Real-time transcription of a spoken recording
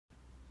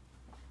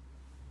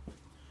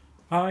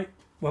Hi,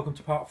 welcome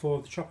to part 4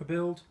 of the chopper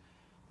build.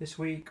 This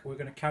week we're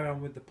going to carry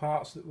on with the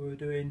parts that we were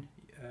doing.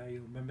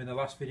 You'll remember in the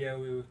last video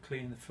we were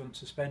cleaning the front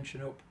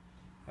suspension up,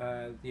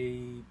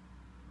 the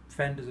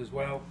fenders as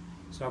well.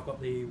 So I've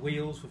got the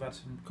wheels, we've had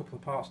a couple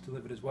of parts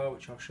delivered as well,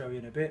 which I'll show you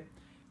in a bit.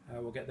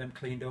 We'll get them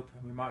cleaned up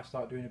and we might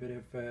start doing a bit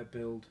of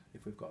build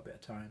if we've got a bit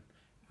of time.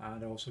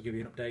 And I'll also give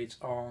you an update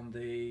on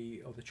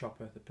the other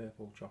chopper, the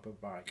purple chopper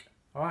bike.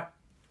 Alright?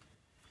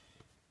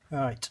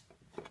 Right,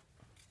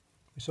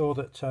 we saw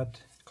that I'd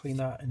cleaned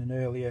that in an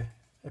earlier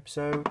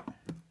episode,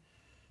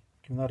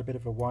 giving that a bit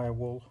of a wire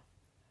wool.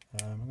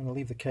 I'm going to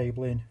leave the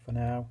cable in for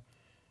now,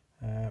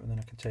 and then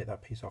I can take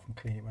that piece off and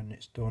clean it when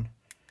it's done,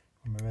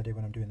 when we're ready,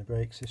 when I'm doing the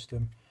brake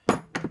system.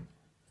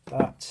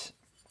 That,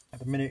 at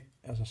the minute,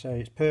 as I say,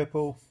 it's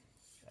purple.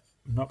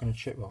 I'm not going to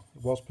check, well,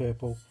 it was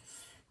purple.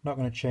 I'm not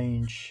going to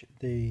change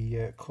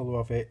the colour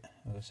of it.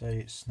 As I say,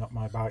 it's not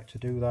my bike to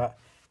do that,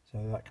 so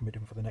that can be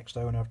done for the next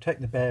owner. I've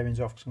taken the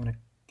bearings off because I'm going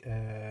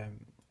to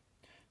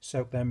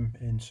soak them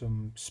in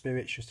some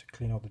spirits just to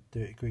clean all the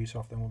dirty grease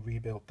off, then we'll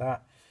rebuild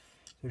that.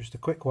 So just a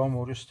quick one,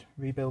 we'll just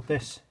rebuild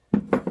this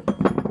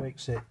brake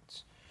set.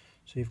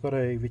 So you've got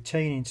a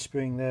retaining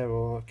spring there,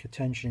 or a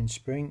tensioning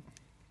spring.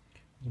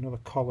 There's another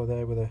collar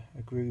there with a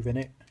groove in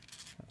it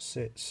that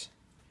sits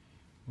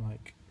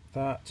like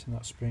that, and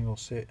that spring will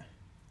sit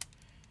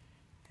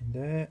in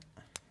there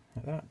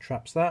like that,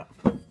 traps that.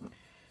 So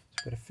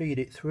you've got to feed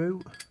it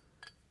through,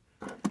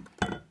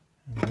 and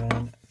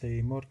then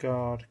the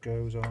mudguard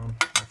goes on,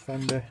 the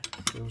fender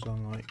goes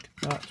on like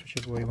that,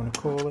 whichever way you want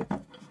to call it.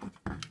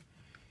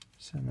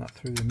 Send that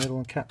through the middle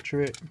and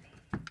capture it.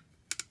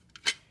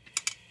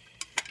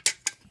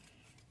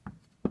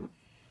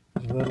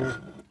 There's a little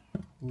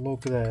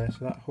lug there,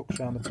 so that hooks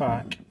around the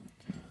back,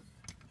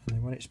 and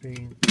then when it's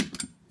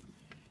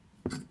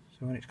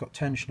when it's got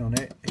tension on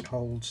it, it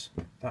holds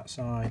that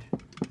side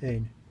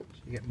in,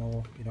 so you get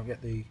more, you don't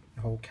get the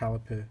whole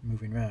caliper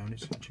moving around.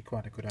 It's actually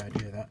quite a good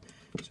idea, that.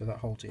 So that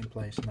holds it in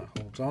place and that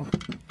holds on.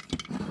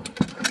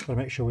 Got to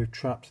make sure we've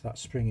trapped that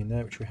spring in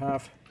there, which we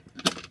have.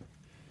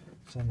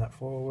 Send that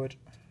forward.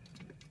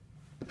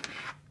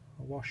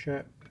 A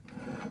washer.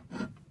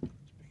 Let's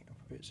bring it up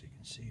a bit so you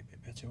can see a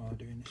bit better while I'm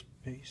doing this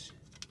piece.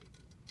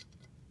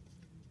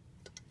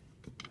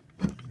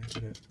 And we've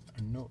got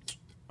a nut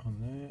on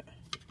there.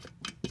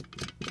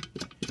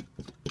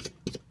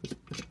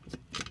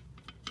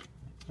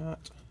 Like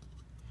that.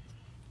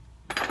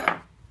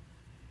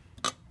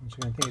 Once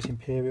again, I think it's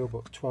Imperial,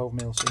 but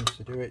 12mm seems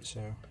to do it,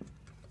 so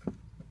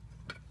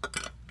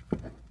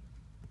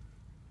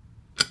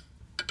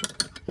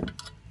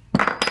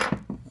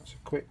that's a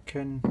quick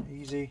and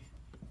easy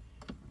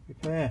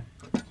repair.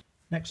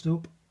 Next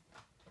up,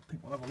 I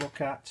think we'll have a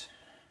look at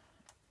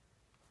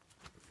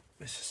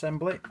this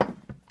assembly,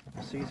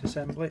 the seat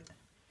assembly.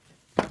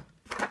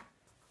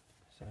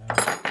 So,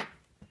 got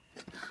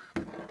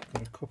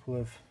a couple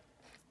of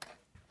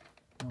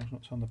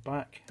nuts on the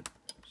back,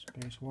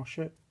 space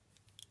washer.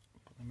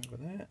 Put them over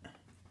there.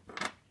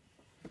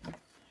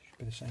 Should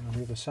be the same on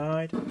the other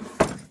side.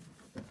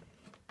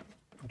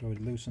 I'd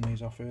already loosened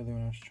these off earlier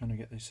when I was trying to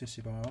get the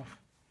sissy bar off.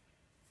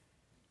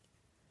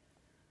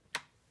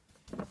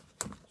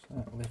 So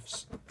that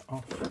lifts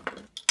off.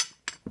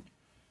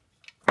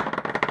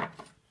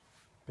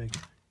 Big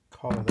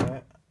collar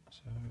there.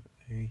 So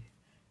a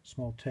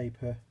small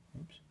taper,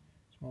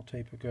 small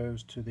taper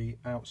goes to the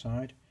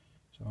outside.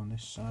 So on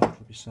this side it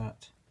will be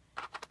sat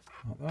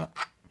like that.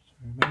 So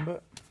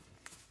remember.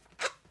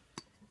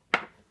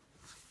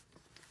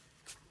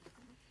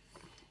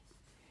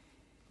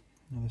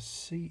 Now the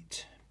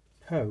seat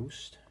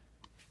post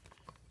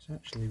is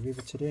actually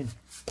riveted in.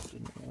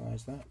 Didn't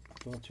realise that. I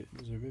thought it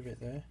was a rivet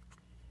there.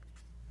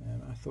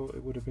 I thought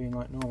it would have been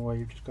like normal, where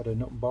you've just got a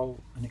nut and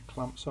bolt and it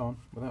clamps on,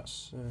 but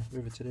that's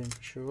riveted in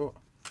for sure.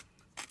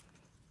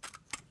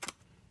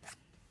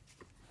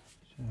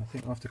 So I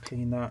think I'll have to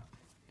clean that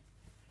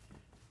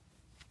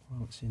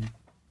while it's in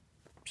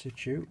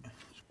situ.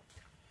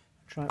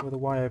 Try it with a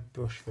wire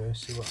brush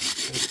first, see what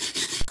happens.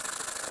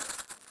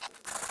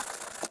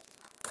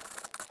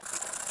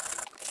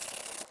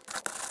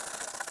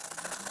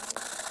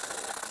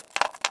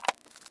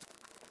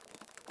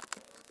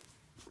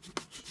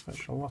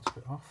 Fetch a lot of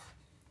it off.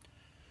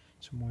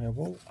 Some wire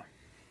wool.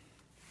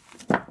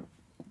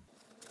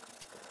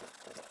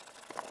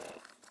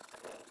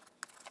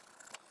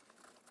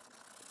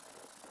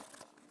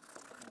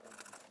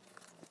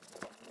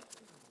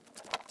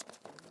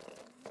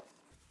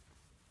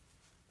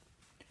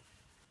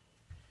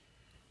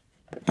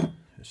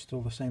 It's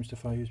still the same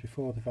stuff I used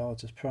before, the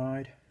Validator's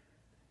Pride.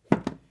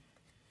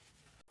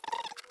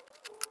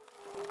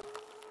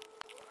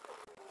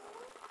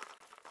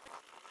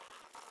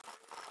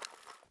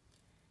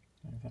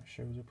 If that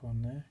shows up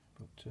on there,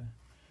 but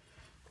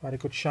quite a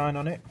good shine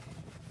on it.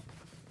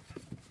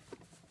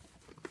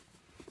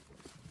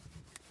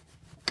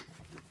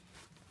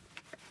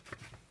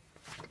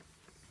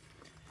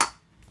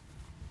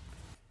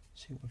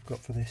 See what we've got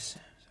for this. So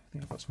I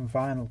think I've got some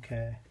vinyl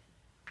care.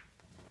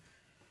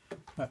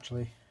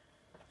 Actually,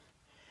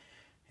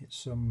 it's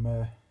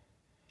some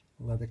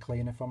leather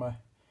cleaner from a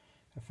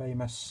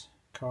famous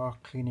car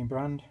cleaning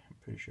brand. I'm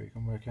pretty sure you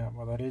can work out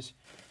what that is.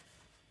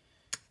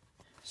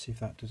 See if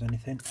that does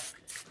anything.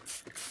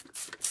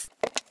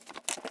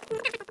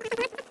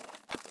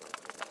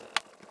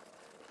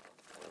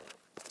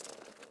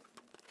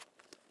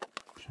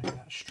 Take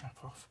that strap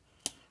off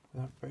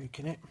without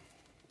breaking it.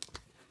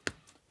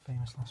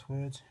 Famous last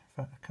words.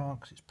 In fact I can't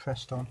because it's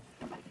pressed on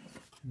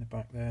in the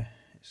back there.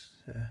 It's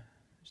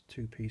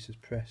two pieces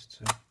pressed,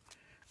 so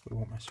we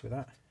won't mess with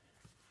that.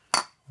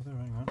 Although,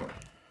 hang on.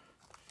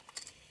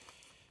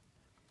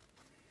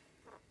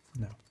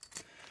 No.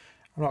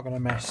 I'm not going to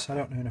mess. I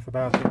don't know enough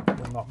about it. I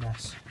will not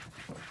mess.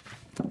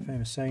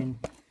 Famous saying,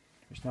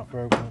 if it's not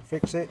broken, don't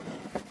fix it.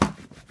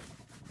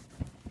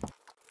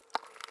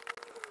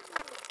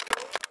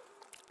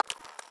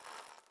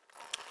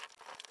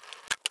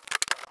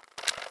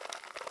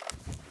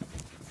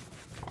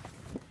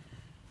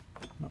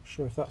 Not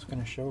sure if that's going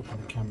to show up on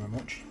the camera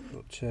much,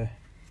 but if you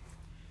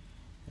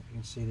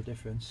can see the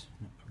difference,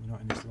 probably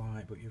not in this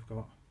light, but you've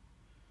got,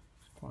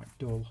 it's quite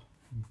dull,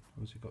 and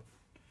obviously got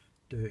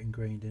dirt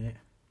ingrained in it,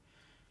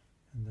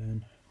 and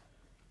then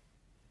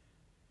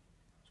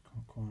it's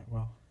gone quite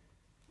well.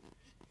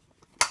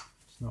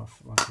 It's not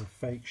like a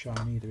fake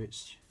shine either,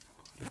 it's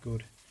quite a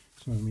good.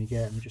 Some of them you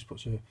get and it just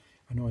puts an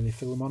oily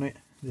film on it.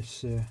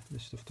 This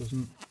stuff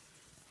doesn't.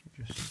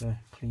 It just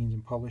cleans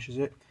and polishes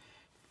it.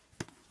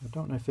 I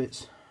don't know if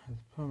it's,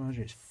 I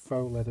imagine it's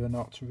faux leather or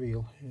not, it's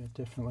real, yeah,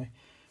 definitely.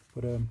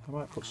 But I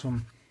might put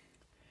some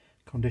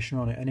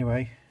conditioner on it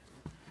anyway.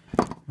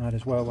 Might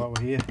as well while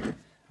we're here.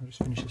 I'll just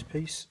finish this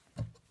piece.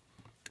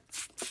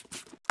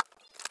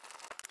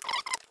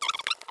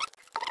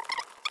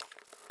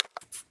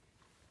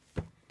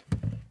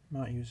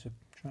 Might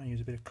try and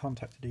use a bit of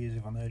contact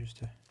adhesive on there just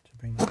to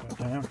bring that back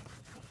down.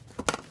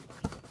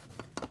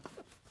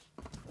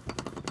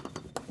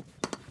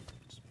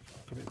 Just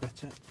look a bit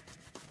better.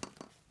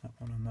 That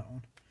one and that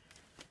one.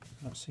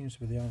 That seems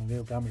to be the only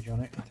real damage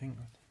on it. I think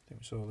we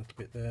saw a little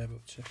bit there,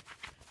 but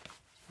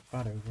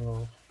not bad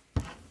overall.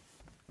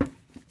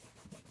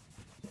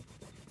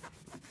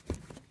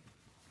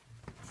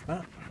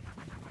 That.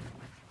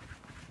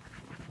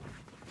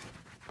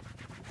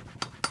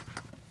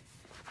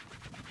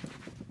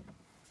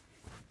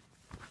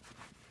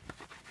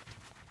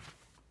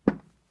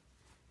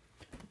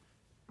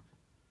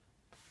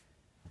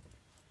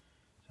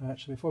 So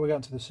actually, before we get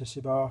into the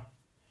sissy bar, I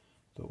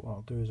thought what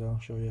I'll do is I'll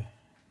show you a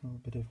little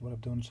bit of what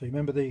I've done. So you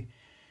remember you've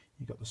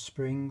got the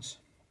springs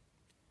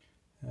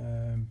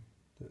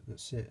that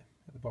sit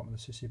at the bottom of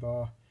the sissy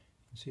bar.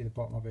 You can see the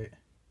bottom of it.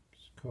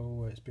 It's cool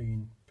where it's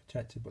been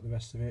protected, but the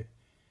rest of it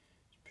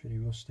is pretty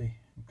rusty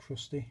and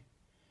crusty.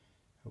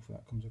 Hopefully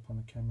that comes up on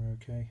the camera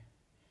okay.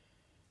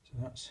 So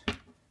that's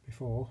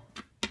before,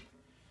 and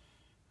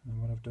then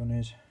what I've done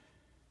is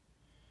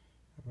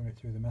I've run it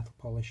through the metal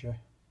polisher,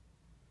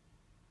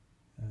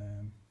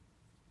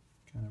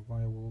 kind of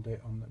wire wooled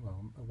it on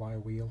a wire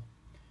wheel,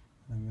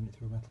 and then run it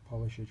through a metal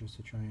polisher just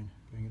to try and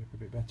bring it up a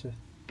bit better.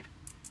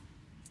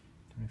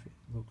 Don't know if it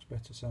looks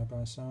better side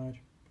by side,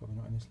 probably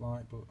not in this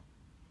light, but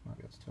might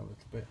be able to tell a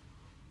little bit.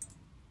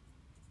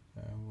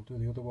 We'll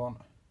do the other one,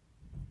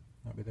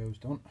 that'll be those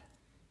done.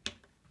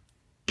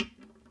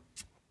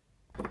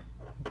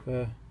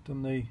 I've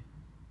done the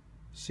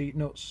seat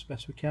nuts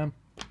best we can.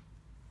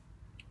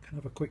 Can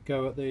have a quick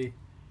go at the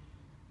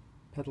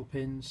pedal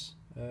pins.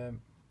 I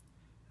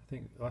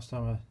think last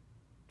time I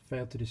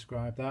failed to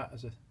describe that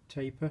as a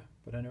taper,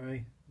 but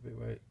anyway, the bit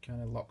where it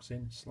kind of locks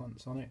in,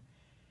 slants on it.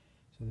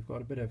 So they've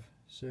got a bit of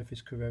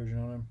surface corrosion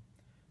on them,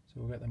 so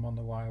we'll get them on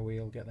the wire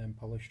wheel, get them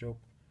polished up,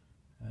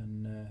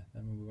 and then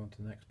we'll move on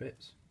to the next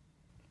bits.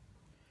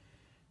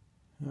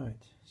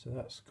 Right, so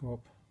that's come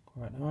up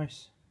quite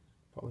nice,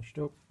 polished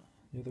up.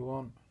 The other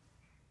one,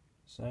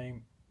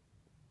 same,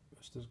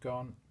 rust has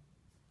gone.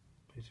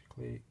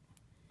 Basically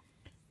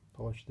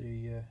polished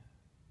the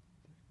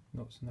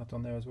nuts and that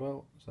on there as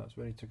well, so that's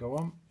ready to go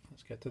on.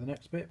 Let's get to the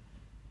next bit.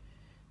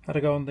 Had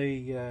to go on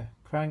the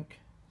crank,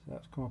 so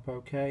that's come up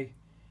okay.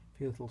 A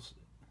few little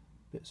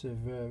bits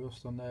of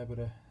rust on there, but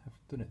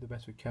I've done it the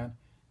best we can,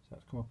 so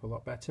that's come up a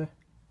lot better.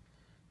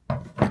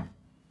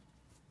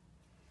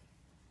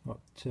 Got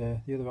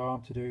the other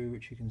arm to do,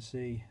 which you can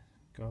see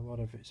got a lot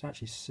of, it's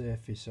actually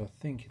surface, so I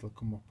think it'll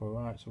come up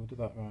alright, so we'll do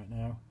that right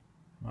now.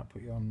 Might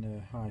put you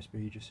on high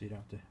speed just so you don't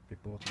have to be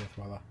bored to death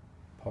while I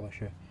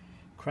polish a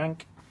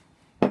crank.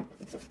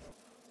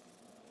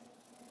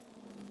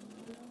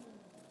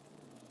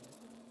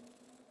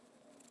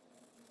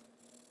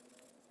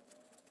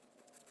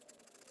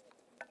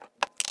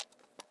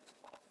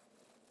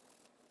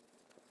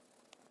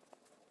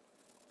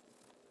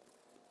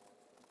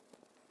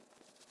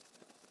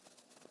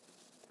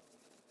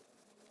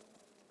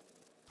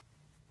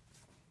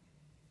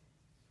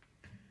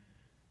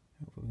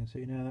 Hopefully we can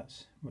see now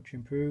that's much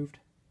improved.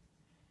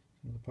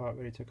 Another part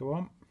ready to go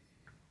on.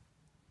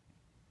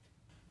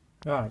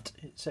 Right,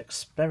 it's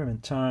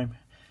experiment time.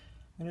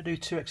 I'm going to do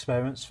two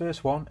experiments.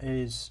 First one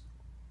is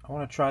I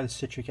want to try the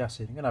citric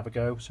acid. I'm going to have a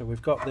go. So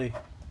we've got the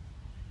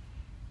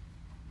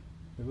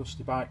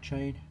rusty bike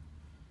chain.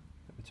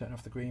 quickly turn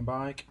off the green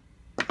bike.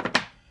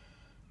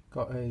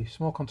 Got a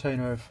small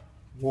container of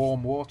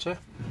warm water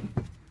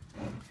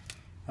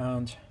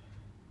and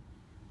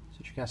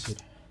citric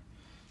acid.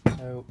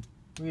 So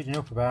reading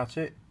up about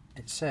it,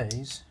 it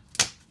says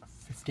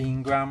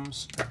 15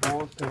 grams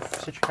of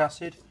citric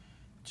acid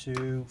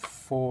to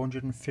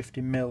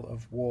 450 ml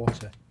of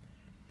water.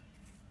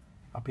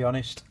 I'll be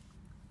honest,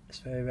 it's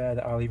very rare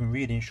that I'll even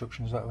read the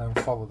instructions, let alone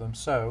follow them,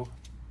 so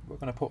we're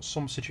going to put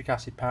some citric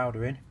acid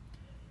powder in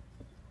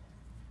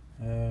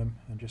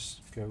and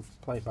just go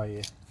play it by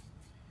ear.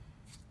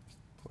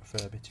 Put a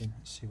fair bit in,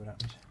 let's see what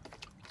happens.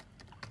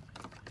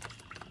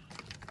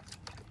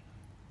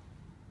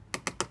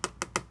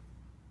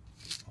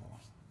 Oh,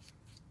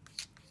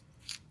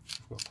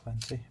 I've got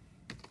plenty.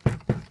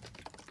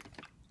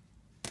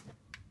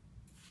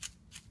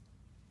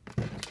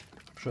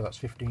 I'm sure that's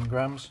 15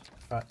 grams.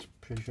 In fact,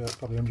 pretty sure it's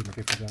probably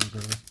 150 grams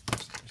really.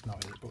 It's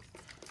not it, but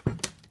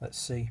let's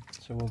see.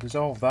 So we'll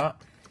dissolve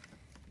that.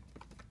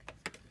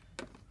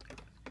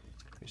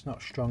 If it's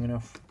not strong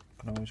enough,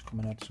 I can always come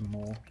and add some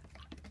more.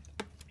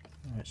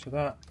 Alright, so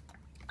that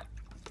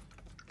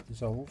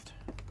dissolved.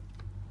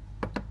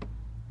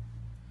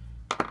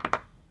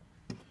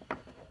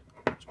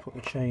 Let's put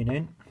the chain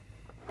in.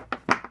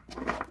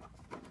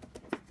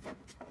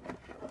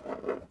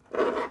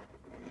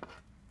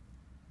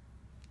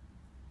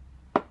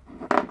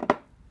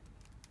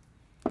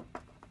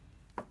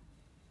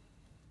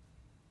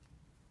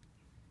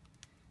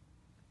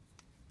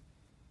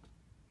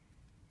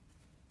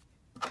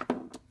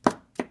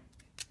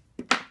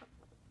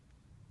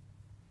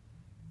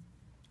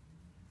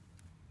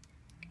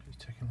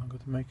 Taking longer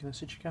than making the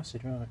citric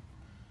acid, right?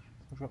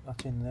 I'll drop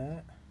that in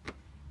there.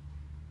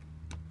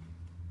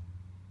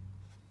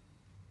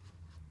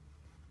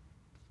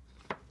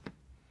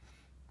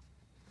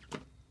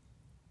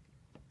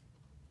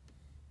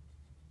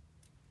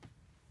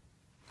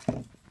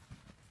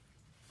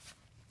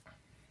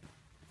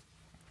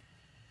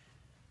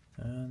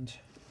 And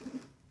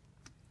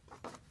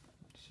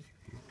let's see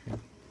if you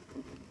can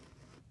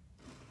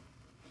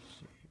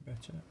see it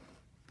better.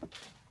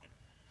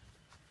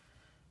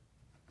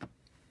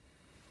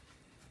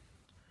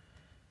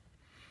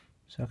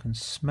 So I can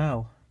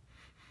smell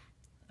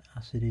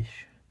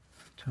acidish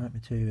type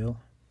material,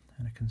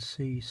 and I can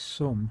see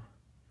some,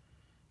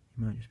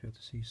 you might just be able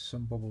to see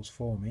some bubbles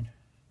forming.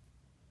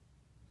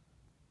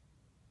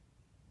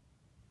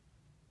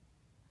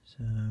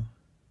 So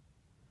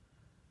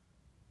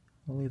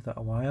I'll leave that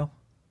a while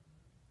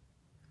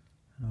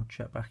and I'll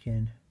check back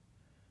in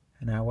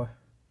an hour,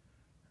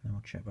 and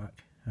I'll check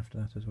back after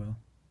that as well.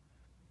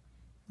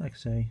 Like I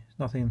say, it's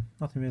nothing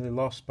really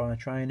lost by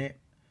trying it,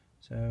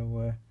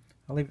 so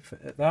I'll leave it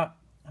at that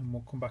and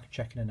we'll come back and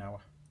check in an hour.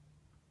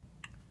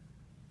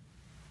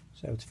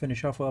 So to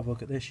finish off, we'll have a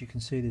look at this. You can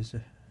see there's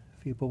a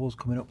few bubbles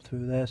coming up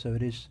through there, so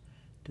it is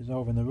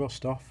dissolving the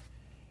rust off.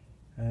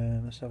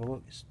 Let's have a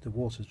look. The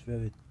water's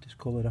very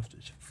discoloured after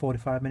it's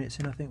 45 minutes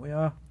in, I think we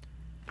are.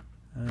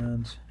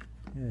 And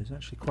yeah, there's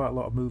actually quite a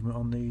lot of movement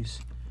on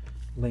these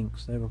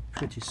links. They were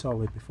pretty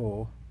solid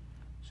before,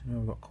 so now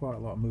we've got quite a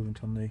lot of movement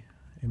on the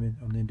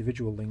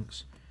individual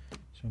links.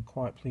 So I'm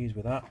quite pleased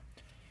with that.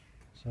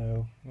 So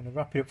I'm going to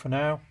wrap it up for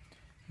now,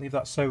 leave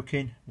that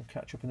soaking. We'll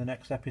catch up in the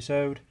next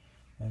episode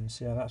and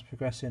see how that's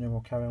progressing, and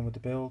we'll carry on with the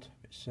build.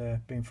 It's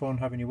been fun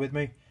having you with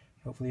me.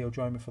 Hopefully you'll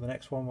join me for the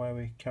next one where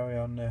we carry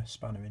on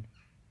spannering.